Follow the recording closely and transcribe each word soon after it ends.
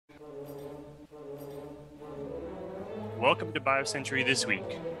Welcome to BioCentury This Week.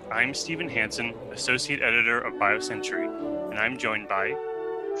 I'm Stephen Hansen, Associate Editor of BioCentury, and I'm joined by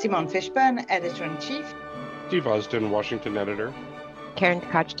Simone Fishburne, Editor-in-Chief. Steve Usden, Washington Editor. Karen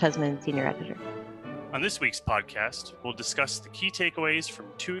Tkach-Tasman, Senior Editor. On this week's podcast, we'll discuss the key takeaways from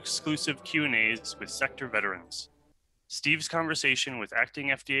two exclusive Q&As with sector veterans. Steve's conversation with Acting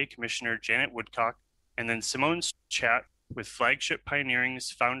FDA Commissioner Janet Woodcock, and then Simone's chat with Flagship Pioneering's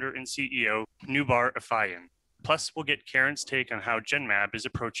founder and CEO, Noubar Afeyan. Plus, we'll get Karen's take on how Genmab is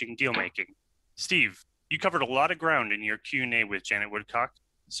approaching deal-making. Steve, you covered a lot of ground in your Q&A with Janet Woodcock,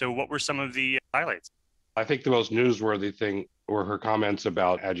 so what were some of the highlights? I think the most newsworthy thing were her comments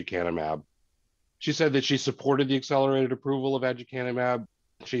about aducanumab. She said that she supported the accelerated approval of aducanumab.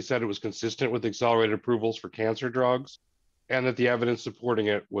 She said it was consistent with accelerated approvals for cancer drugs, and that the evidence supporting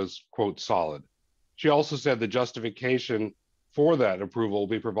it was, quote, solid. She also said the justification for that approval will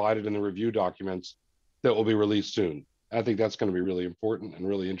be provided in the review documents that will be released soon. I think that's going to be really important and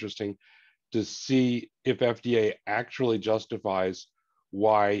really interesting to see if FDA actually justifies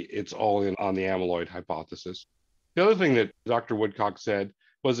why it's all in on the amyloid hypothesis. The other thing that Dr. Woodcock said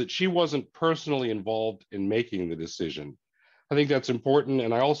was that she wasn't personally involved in making the decision. I think that's important,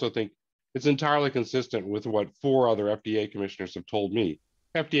 and I also think it's entirely consistent with what 4 other FDA commissioners have told me.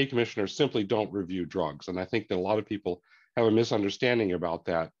 FDA commissioners simply don't review drugs, and I think that a lot of people have a misunderstanding about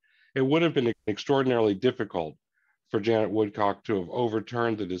that. It would have been extraordinarily difficult for Janet Woodcock to have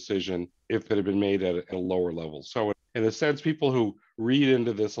overturned the decision if it had been made at a lower level. So in a sense, people who read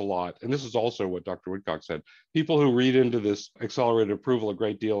into this a lot, and this is also what Dr. Woodcock said, people who read into this accelerated approval a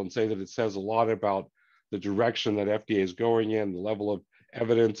great deal and say that it says a lot about the direction that FDA is going in, the level of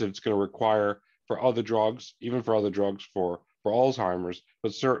evidence it's going to require for other drugs, even for other drugs for Alzheimer's,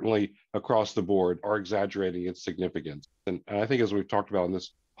 but certainly across the board are exaggerating its significance. And I think as we've talked about in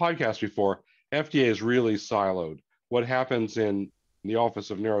this podcast before, FDA is really siloed. What happens in the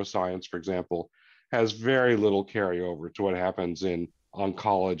Office of Neuroscience, for example, has very little carryover to what happens in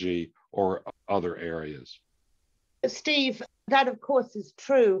oncology or other areas. Steve, that of course is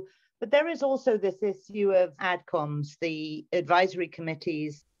true, but there is also this issue of AdComs, the advisory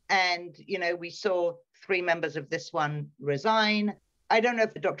committees, and we saw 3 members of this one resign. I don't know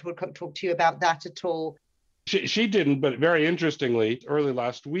if Dr. Woodcock talked to you about that at all. She didn't, but very interestingly, early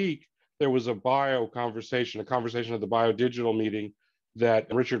last week, there was a conversation at the BioDigital meeting that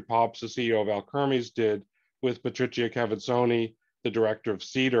Richard Pops, the CEO of Alkermes, did with Patrizia Cavazzoni, the director of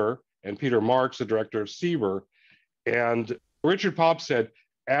CDER, and Peter Marks, the director of CBER. And Richard Pops said,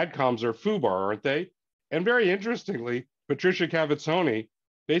 AdComs are FUBAR, aren't they? And very interestingly, Patrizia Cavazzoni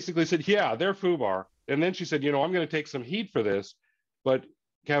basically said, yeah, they're FUBAR. And then she said, I'm going to take some heat for this. But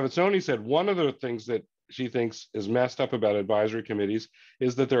Cavazzoni said one of the things that she thinks is messed up about advisory committees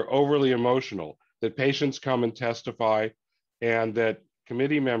is that they're overly emotional, that patients come and testify, and that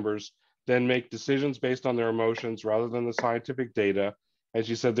committee members then make decisions based on their emotions rather than the scientific data. And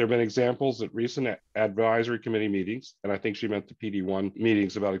she said there have been examples at recent advisory committee meetings, and I think she meant the PD1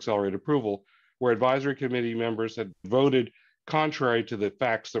 meetings about accelerated approval, where advisory committee members had voted contrary to the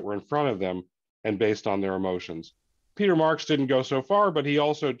facts that were in front of them and based on their emotions. Peter Marks didn't go so far, but he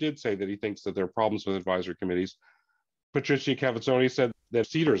also did say that he thinks that there are problems with advisory committees. Patrizia Cavazzoni said that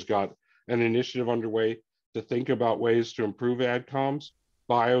CDER's got an initiative underway to think about ways to improve AdComs.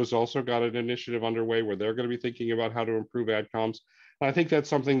 Bio's also got an initiative underway where they're going to be thinking about how to improve AdComs. And I think that's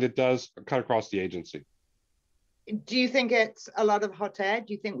something that does cut across the agency. Do you think it's a lot of hot air?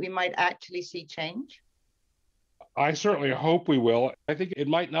 Do you think we might actually see change? I certainly hope we will. I think it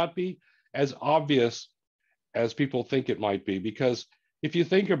might not be as obvious as people think it might be, because if you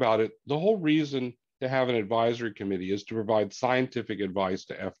think about it, the whole reason to have an advisory committee is to provide scientific advice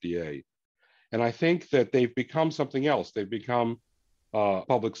to FDA. And I think that they've become something else. They've become a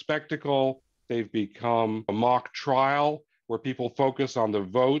public spectacle. They've become a mock trial where people focus on the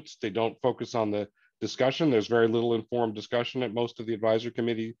votes. They don't focus on the discussion. There's very little informed discussion at most of the advisory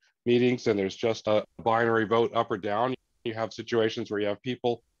committee meetings, and there's just a binary vote up or down. You have situations where you have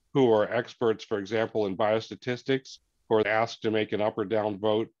people who are experts, for example, in biostatistics, who are asked to make an up or down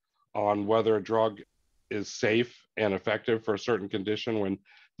vote on whether a drug is safe and effective for a certain condition when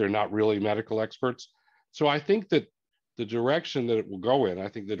they're not really medical experts. So I think that the direction that it will go in, I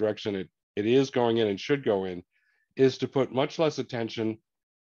think the direction it is going in and should go in, is to put much less attention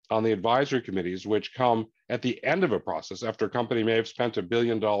on the advisory committees, which come at the end of a process after a company may have spent $1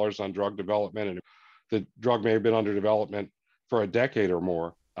 billion on drug development and the drug may have been under development for a decade or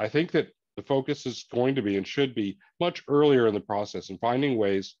more. I think that the focus is going to be and should be much earlier in the process and finding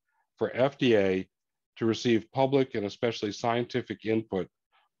ways for FDA to receive public and especially scientific input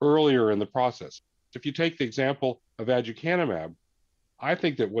earlier in the process. If you take the example of aducanumab, I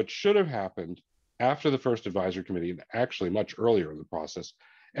think that what should have happened after the first advisory committee, and actually much earlier in the process,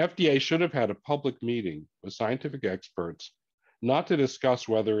 FDA should have had a public meeting with scientific experts, not to discuss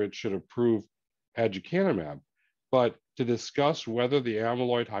whether it should approve aducanumab, but to discuss whether the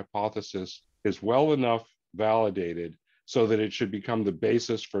amyloid hypothesis is well enough validated so that it should become the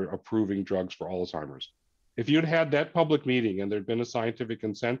basis for approving drugs for Alzheimer's. If you'd had that public meeting and there'd been a scientific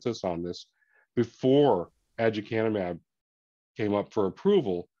consensus on this before aducanumab came up for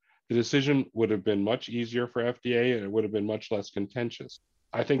approval, the decision would have been much easier for FDA and it would have been much less contentious.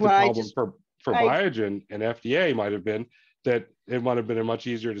 I think the problem for Biogen and FDA might have been that it might have been a much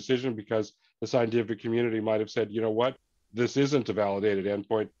easier decision because the scientific community might have said, you know what, this isn't a validated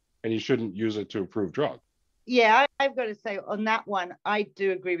endpoint and you shouldn't use it to approve drugs. Yeah, I've got to say on that one, I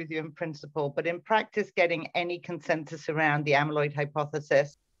do agree with you in principle, but in practice, getting any consensus around the amyloid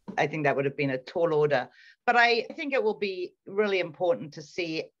hypothesis, I think that would have been a tall order. But I think it will be really important to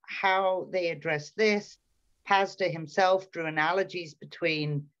see how they address this. Pazda himself drew analogies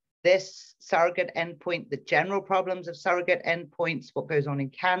between this surrogate endpoint, the general problems of surrogate endpoints, what goes on in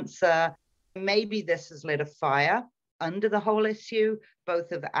cancer. Maybe this has lit a fire under the whole issue,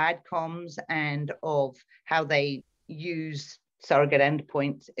 both of AdComs and of how they use surrogate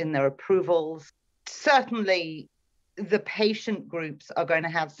endpoints in their approvals. Certainly, the patient groups are going to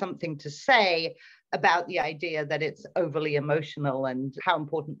have something to say about the idea that it's overly emotional and how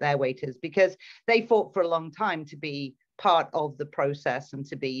important their weight is, because they fought for a long time to be part of the process and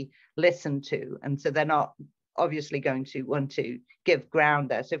to be listened to. And so they're not obviously going to want to give ground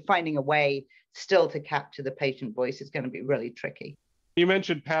there. So finding a way still to capture the patient voice is going to be really tricky. You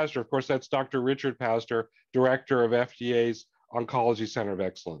mentioned Pazder. Of course, that's Dr. Richard Pazder, director of FDA's Oncology Center of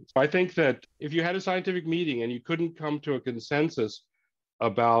Excellence. I think that if you had a scientific meeting and you couldn't come to a consensus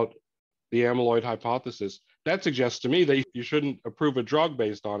about the amyloid hypothesis, that suggests to me that you shouldn't approve a drug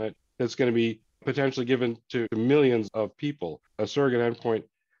based on it that's going to be potentially given to millions of people. A surrogate endpoint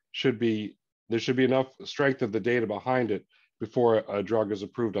there should be enough strength of the data behind it before a drug is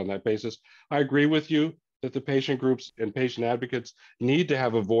approved on that basis. I agree with you that the patient groups and patient advocates need to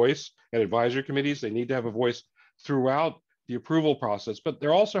have a voice at advisory committees. They need to have a voice throughout the approval process, but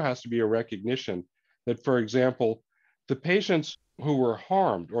there also has to be a recognition that, for example, the patients who were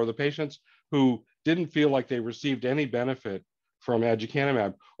harmed or the patients who didn't feel like they received any benefit from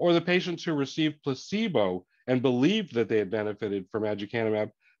aducanumab, or the patients who received placebo and believed that they had benefited from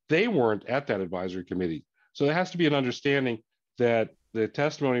aducanumab, they weren't at that advisory committee. So there has to be an understanding that the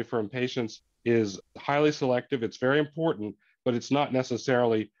testimony from patients is highly selective. It's very important, but it's not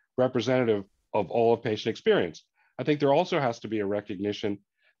necessarily representative of all of patient experience. I think there also has to be a recognition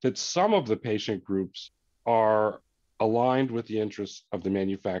that some of the patient groups are aligned with the interests of the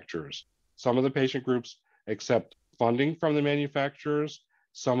manufacturers. Some of the patient groups accept funding from the manufacturers.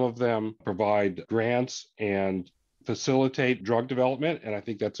 Some of them provide grants and facilitate drug development. And I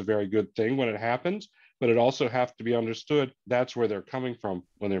think that's a very good thing when it happens, but it also has to be understood that's where they're coming from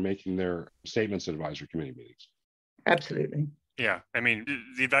when they're making their statements at advisory committee meetings. Absolutely. Yeah, I mean,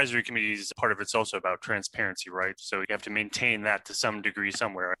 the advisory committee's part of it's also about transparency, right? So you have to maintain that to some degree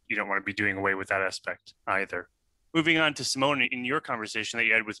somewhere. You don't want to be doing away with that aspect either. Moving on to Simone, in your conversation that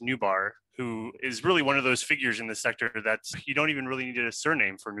you had with Noubar, who is really one of those figures in the sector that's, you don't even really need a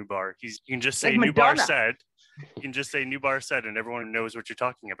surname for Noubar. You can just say like Noubar said. You can just say Noubar said, and everyone knows what you're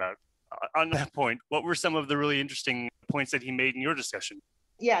talking about. On that point, what were some of the really interesting points that he made in your discussion?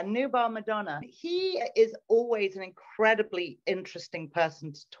 Yeah, Noubar Madonna. He is always an incredibly interesting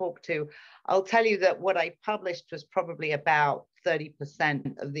person to talk to. I'll tell you that what I published was probably about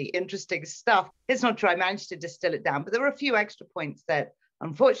 30% of the interesting stuff. It's not true. I managed to distill it down, but there were a few extra points that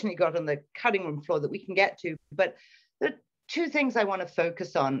unfortunately got on the cutting room floor that we can get to. But the two things I want to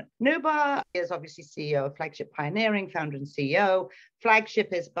focus on. Noubar is obviously CEO of Flagship Pioneering, founder and CEO.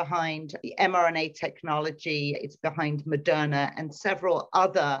 Flagship is behind the mRNA technology. It's behind Moderna and several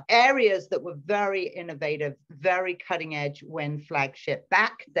other areas that were very innovative, very cutting edge when Flagship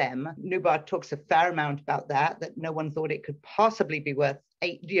backed them. Noubar talks a fair amount about that no one thought it could possibly be worth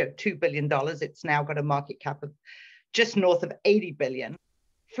 $2 billion. It's now got a market cap of just north of 80 billion.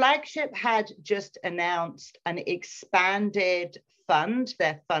 Flagship had just announced an expanded fund,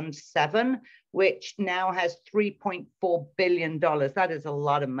 their Fund 7, which now has $3.4 billion. That is a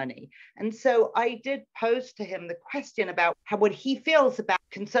lot of money. And so I did pose to him the question about what he feels about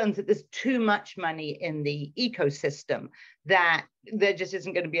concerns that there's too much money in the ecosystem, that there just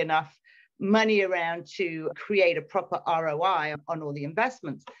isn't going to be enough money around to create a proper ROI on all the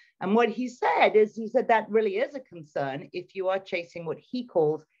investments. And what he said that really is a concern if you are chasing what he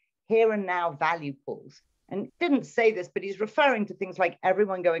calls here and now value pools. And didn't say this, but he's referring to things like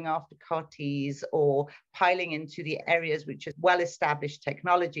everyone going after CAR-Ts or piling into the areas which are well-established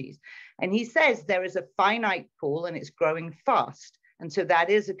technologies. And he says there is a finite pool and it's growing fast. And so that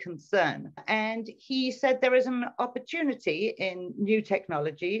is a concern. And he said there is an opportunity in new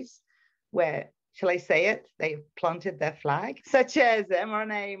technologies where, shall I say it, they've planted their flag, such as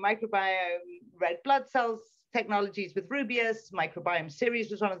mRNA, microbiome, red blood cells technologies with Rubius, microbiome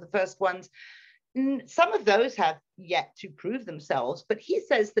series was one of the first ones. Some of those have yet to prove themselves, but he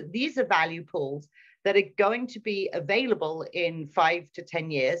says that these are value pools that are going to be available in 5 to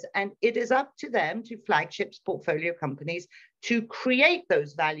 10 years. And it is up to them, to flagships, portfolio companies, to create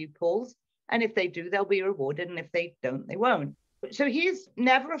those value pools. And if they do, they'll be rewarded. And if they don't, they won't. So he's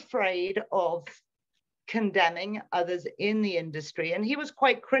never afraid of condemning others in the industry. And he was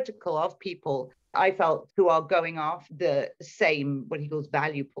quite critical of people, I felt, who are going off the same, what he calls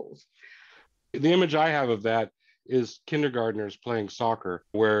value pools. The image I have of that is kindergartners playing soccer,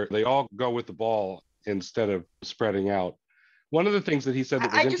 where they all go with the ball instead of spreading out. One of the things that he said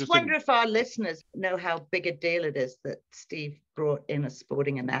that was interesting. I just wonder if our listeners know how big a deal it is that Steve brought in a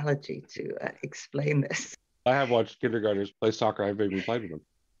sporting analogy to explain this. I have watched kindergartners play soccer. I've even played with them.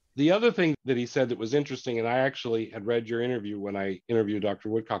 The other thing that he said that was interesting, and I actually had read your interview when I interviewed Dr.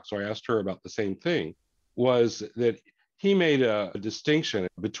 Woodcock, so I asked her about the same thing, was that he made a distinction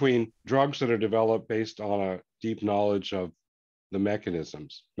between drugs that are developed based on a deep knowledge of the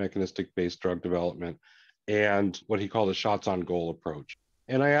mechanisms, mechanistic-based drug development, and what he called a shots on goal approach.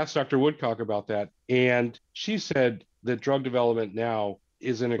 And I asked Dr. Woodcock about that, and she said that drug development now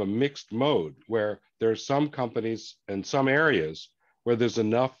is in a mixed mode, where there are some companies and some areas where there's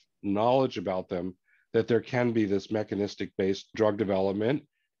enough knowledge about them that there can be this mechanistic-based drug development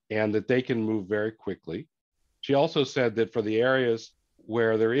and that they can move very quickly. She also said that for the areas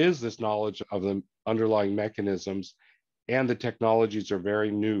where there is this knowledge of the underlying mechanisms and the technologies are very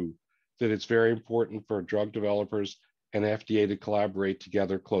new, that it's very important for drug developers and FDA to collaborate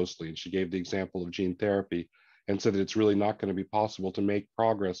together closely. And she gave the example of gene therapy and said that it's really not going to be possible to make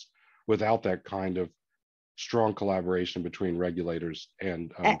progress without that kind of strong collaboration between regulators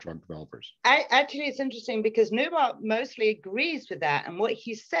and drug developers. Actually, it's interesting because Noubar mostly agrees with that. And what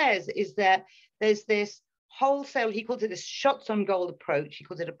he says is that there's this wholesale, he calls it a shots on goal approach. He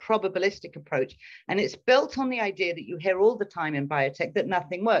calls it a probabilistic approach. And it's built on the idea that you hear all the time in biotech that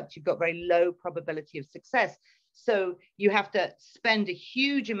nothing works. You've got very low probability of success. So you have to spend a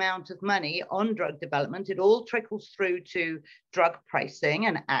huge amount of money on drug development. It all trickles through to drug pricing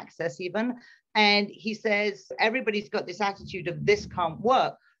and access even. And he says, everybody's got this attitude of this can't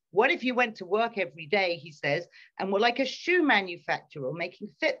work. What if you went to work every day, he says, and were like a shoe manufacturer making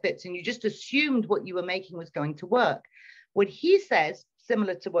Fitbits, and you just assumed what you were making was going to work? What he says,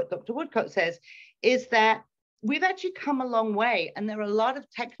 similar to what Dr. Woodcock says, is that we've actually come a long way. And there are a lot of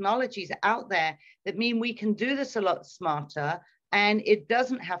technologies out there that mean we can do this a lot smarter. And it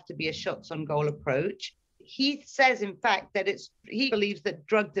doesn't have to be a shots on goal approach. He says, in fact, that he believes that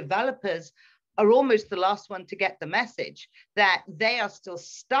drug developers are almost the last one to get the message, that they are still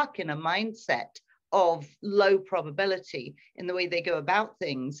stuck in a mindset of low probability in the way they go about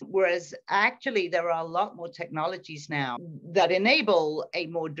things. Whereas actually there are a lot more technologies now that enable a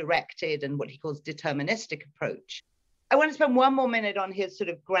more directed and what he calls deterministic approach. I want to spend one more minute on his sort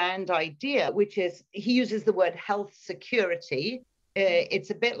of grand idea, which is he uses the word health security.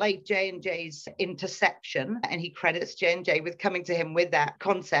 It's a bit like J&J's interception, and he credits J&J with coming to him with that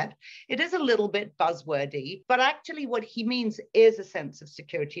concept. It is a little bit buzzwordy, but actually what he means is a sense of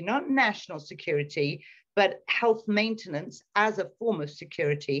security, not national security, but health maintenance as a form of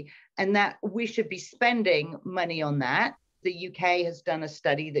security, and that we should be spending money on that. The UK has done a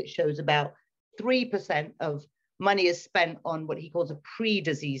study that shows about 3% of money is spent on what he calls a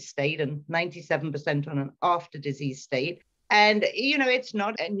pre-disease state and 97% on an after-disease state. And, you know, it's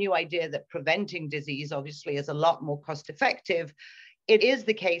not a new idea that preventing disease obviously is a lot more cost effective. It is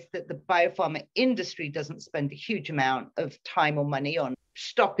the case that the biopharma industry doesn't spend a huge amount of time or money on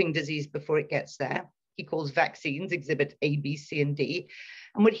stopping disease before it gets there. He calls vaccines exhibit A, B, C, and D.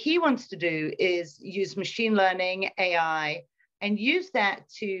 And what he wants to do is use machine learning, AI, and use that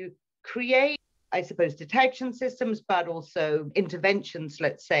to create, I suppose, detection systems, but also interventions,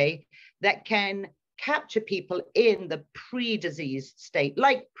 let's say, that can capture people in the pre-disease state,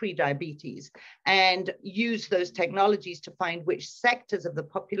 like pre-diabetes, and use those technologies to find which sectors of the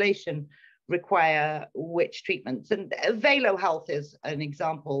population require which treatments. And Velo Health is an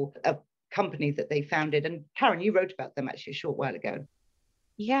example of a company that they founded. And Karen, you wrote about them actually a short while ago.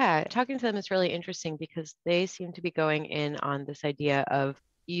 Yeah, talking to them is really interesting because they seem to be going in on this idea of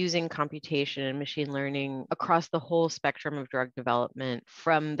using computation and machine learning across the whole spectrum of drug development,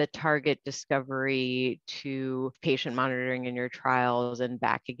 from the target discovery to patient monitoring in your trials and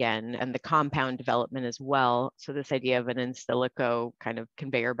back again, and the compound development as well. So this idea of an in silico kind of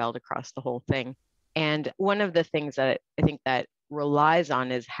conveyor belt across the whole thing. And one of the things that I think that relies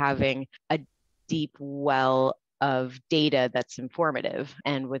on is having a deep well of data that's informative.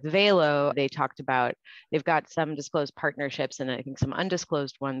 And with Velo, they talked about, they've got some disclosed partnerships and I think some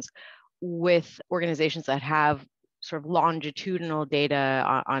undisclosed ones with organizations that have sort of longitudinal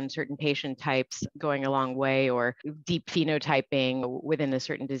data on certain patient types going a long way, or deep phenotyping within a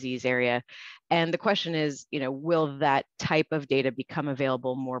certain disease area. And the question is, will that type of data become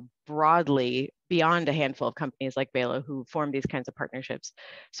available more broadly beyond a handful of companies like Velo who form these kinds of partnerships,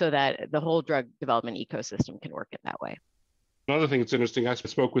 so that the whole drug development ecosystem can work in that way? Another thing that's interesting, I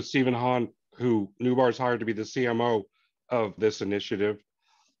spoke with Stephen Hahn, who Noubar's hired to be the CMO of this initiative.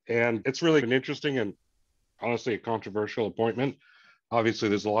 And it's really an interesting and honestly a controversial appointment. Obviously,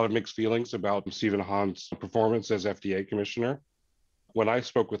 there's a lot of mixed feelings about Stephen Hahn's performance as FDA commissioner. When I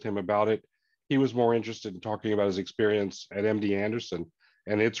spoke with him about it, he was more interested in talking about his experience at MD Anderson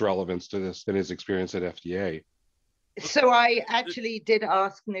and its relevance to this than his experience at FDA. So I actually did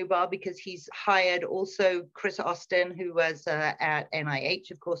ask Noubar, because he's hired also Chris Austin, who was at NIH,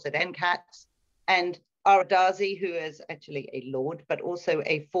 of course, at NCATS, and Ardazi, who is actually a lord, but also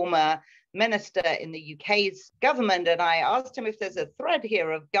a former minister in the UK's government. And I asked him if there's a thread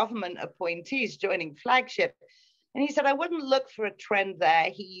here of government appointees joining Flagship. And he said, I wouldn't look for a trend there.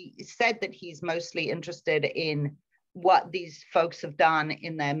 He said that he's mostly interested in what these folks have done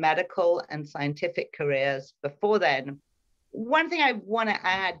in their medical and scientific careers before then. One thing I want to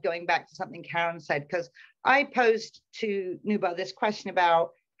add, going back to something Karen said, because I posed to Noubar this question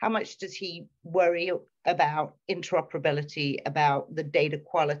about how much does he worry about interoperability, about the data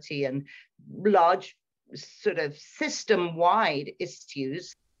quality and large sort of system-wide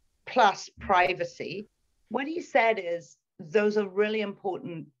issues, plus privacy. What he said is those are really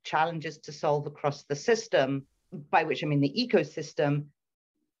important challenges to solve across the system, by which I mean the ecosystem,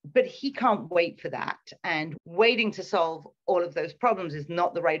 but he can't wait for that. And waiting to solve all of those problems is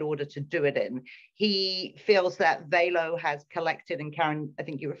not the right order to do it in. He feels that Velo has collected, and Karen, I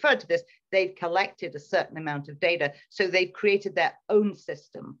think you referred to this, they've collected a certain amount of data. So they've created their own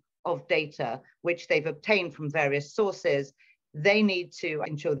system of data, which they've obtained from various sources. They need to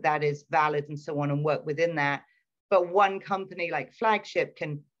ensure that is valid and so on and work within that. But one company like Flagship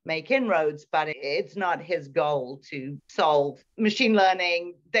can make inroads, but it's not his goal to solve machine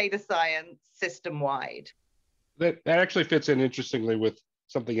learning, data science system-wide. That actually fits in interestingly with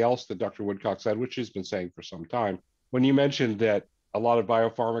something else that Dr. Woodcock said, which she's been saying for some time. When you mentioned that a lot of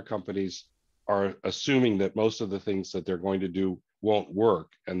biopharma companies are assuming that most of the things that they're going to do won't work,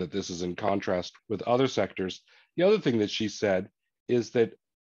 and that this is in contrast with other sectors, the other thing that she said is that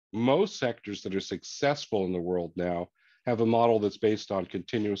most sectors that are successful in the world now have a model that's based on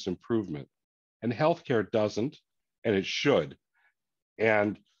continuous improvement. And healthcare doesn't, and it should.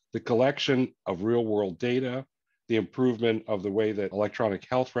 And the collection of real world data, the improvement of the way that electronic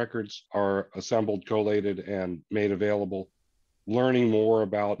health records are assembled, collated, and made available, learning more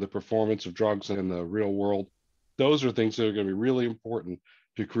about the performance of drugs in the real world, those are things that are going to be really important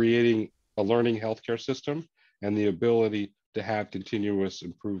to creating a learning healthcare system and the ability to have continuous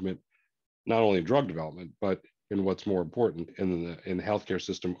improvement, not only in drug development, but in what's more important in the healthcare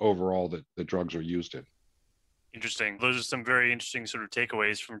system overall that the drugs are used in. Interesting. Those are some very interesting sort of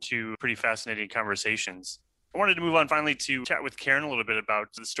takeaways from two pretty fascinating conversations. I wanted to move on finally to chat with Karen a little bit about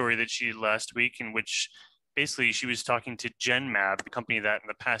the story that she did last week, in which basically she was talking to Genmab, the company that in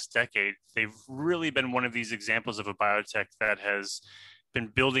the past decade, they've really been one of these examples of a biotech that has been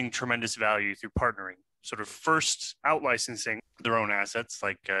building tremendous value through partnering. Sort of first out-licensing their own assets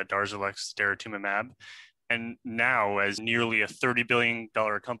like Darzalex, daratumumab, and now as nearly a $30 billion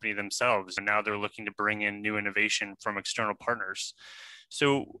company themselves. And now they're looking to bring in new innovation from external partners.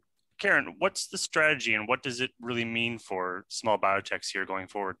 So Karen, what's the strategy and what does it really mean for small biotechs here going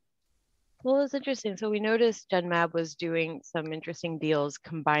forward? Well, it's interesting. So we noticed Genmab was doing some interesting deals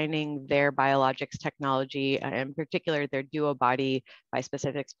combining their biologics technology, in particular their DuoBody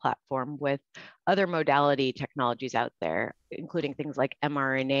bispecifics platform, with other modality technologies out there, including things like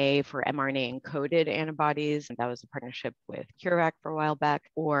mRNA for mRNA encoded antibodies. And that was a partnership with CureVac for a while back.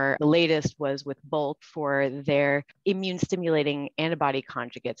 Or the latest was with Bolt for their immune stimulating antibody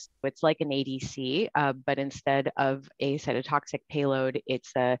conjugates. It's like an ADC, but instead of a cytotoxic payload,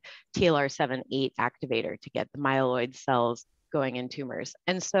 it's a TLR7/8 activator to get the myeloid cells going in tumors.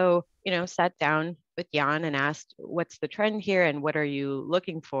 And so, sat down with Jan and asked, what's the trend here and what are you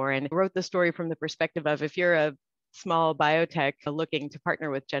looking for? And wrote the story from the perspective of, if you're a small biotech looking to partner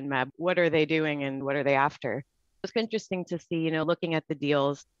with Genmab, what are they doing and what are they after? It's interesting to see, looking at the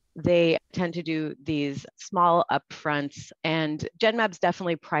deals, they tend to do these small upfronts, and Genmab's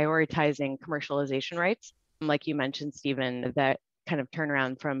definitely prioritizing commercialization rights. Like you mentioned, Stephen, that kind of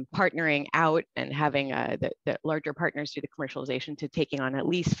turnaround from partnering out and having the larger partners do the commercialization to taking on at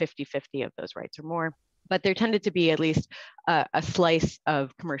least 50-50 of those rights or more. But there tended to be at least a slice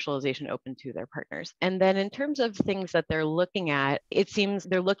of commercialization open to their partners. And then in terms of things that they're looking at, it seems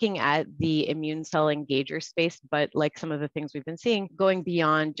they're looking at the immune cell engager space, but like some of the things we've been seeing, going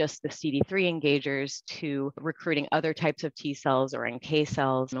beyond just the CD3 engagers to recruiting other types of T cells or NK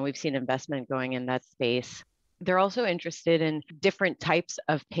cells. And we've seen investment going in that space. They're also interested in different types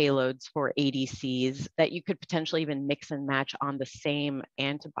of payloads for ADCs that you could potentially even mix and match on the same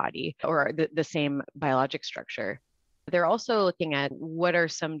antibody or the same biologic structure. They're also looking at what are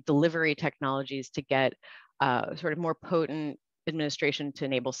some delivery technologies to get sort of more potent administration to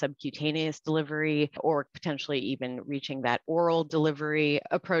enable subcutaneous delivery, or potentially even reaching that oral delivery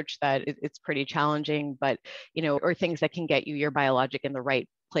approach that it's pretty challenging, but, or things that can get you your biologic in the right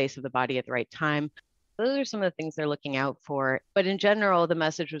place of the body at the right time. Those are some of the things they're looking out for. But in general, the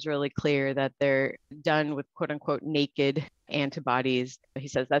message was really clear that they're done with quote unquote naked antibodies. He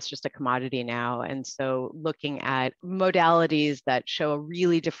says that's just a commodity now. And so looking at modalities that show a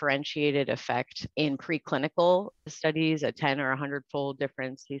really differentiated effect in preclinical studies, a 10 or 100-fold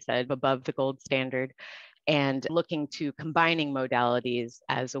difference, he said, above the gold standard, and looking to combining modalities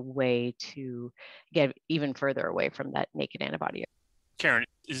as a way to get even further away from that naked antibody. Karen,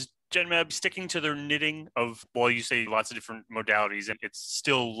 is Genmab sticking to their knitting of, well, you say lots of different modalities, and it's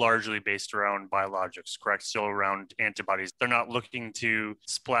still largely based around biologics, correct? Still around antibodies. They're not looking to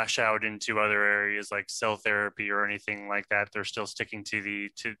splash out into other areas like cell therapy or anything like that. They're still sticking to the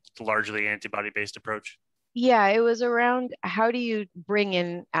largely antibody-based approach. Yeah, it was around how do you bring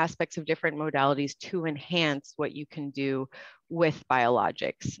in aspects of different modalities to enhance what you can do with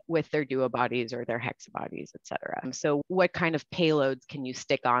biologics, with their duobodies or their hexabodies, et cetera. So what kind of payloads can you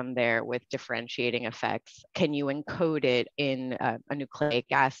stick on there with differentiating effects? Can you encode it in a nucleic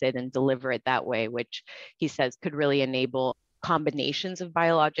acid and deliver it that way, which he says could really enable combinations of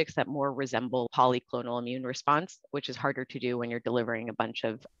biologics that more resemble polyclonal immune response, which is harder to do when you're delivering a bunch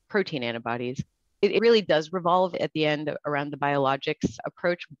of protein antibodies. It really does revolve at the end around the biologics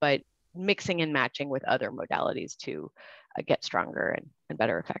approach, but mixing and matching with other modalities to get stronger and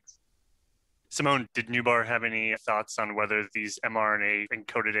better effects. Simone, did Noubar have any thoughts on whether these mRNA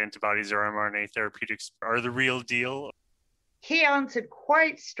encoded antibodies or mRNA therapeutics are the real deal? He answered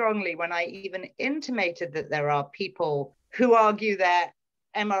quite strongly when I even intimated that there are people who argue that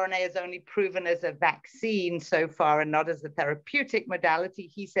mRNA is only proven as a vaccine so far and not as a therapeutic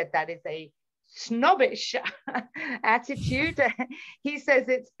modality. He said that is a snobbish attitude. He says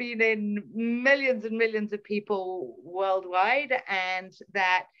it's been in millions and millions of people worldwide, and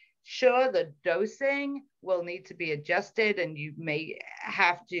that sure, the dosing will need to be adjusted and you may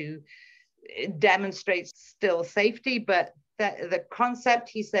have to demonstrate still safety, but the concept,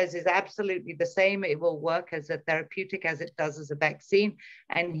 he says, is absolutely the same. It will work as a therapeutic as it does as a vaccine.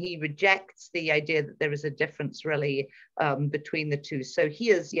 And he rejects the idea that there is a difference really between the two. So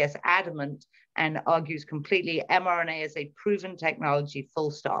he is, yes, adamant and argues completely mRNA is a proven technology, full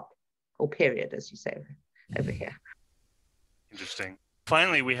stop, or period, as you say over here. Interesting.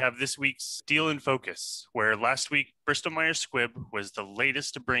 Finally, we have this week's Deal in Focus, where last week Bristol Myers Squibb was the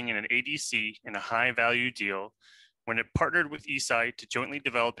latest to bring in an ADC in a high-value deal when it partnered with Eisai to jointly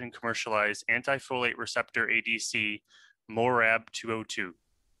develop and commercialize anti-folate receptor ADC MORAb-202.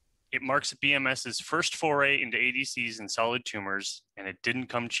 It marks BMS's first foray into ADCs in solid tumors, and it didn't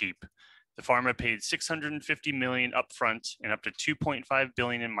come cheap. The pharma paid $650 million upfront and up to $2.5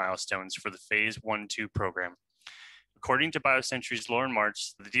 billion in milestones for the phase 1/2 program. According to BioCentury's Lauren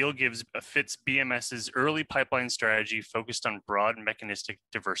March, the deal fits BMS's early pipeline strategy focused on broad mechanistic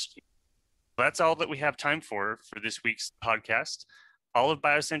diversity. That's all that we have time for this week's podcast. All of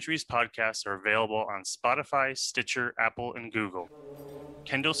BioCentury's podcasts are available on Spotify, Stitcher, Apple, and Google.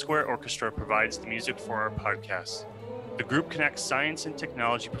 Kendall Square Orchestra provides the music for our podcasts. The group connects science and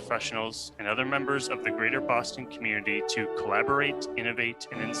technology professionals and other members of the greater Boston community to collaborate, innovate,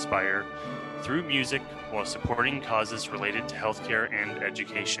 and inspire through music while supporting causes related to healthcare and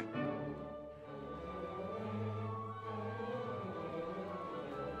education.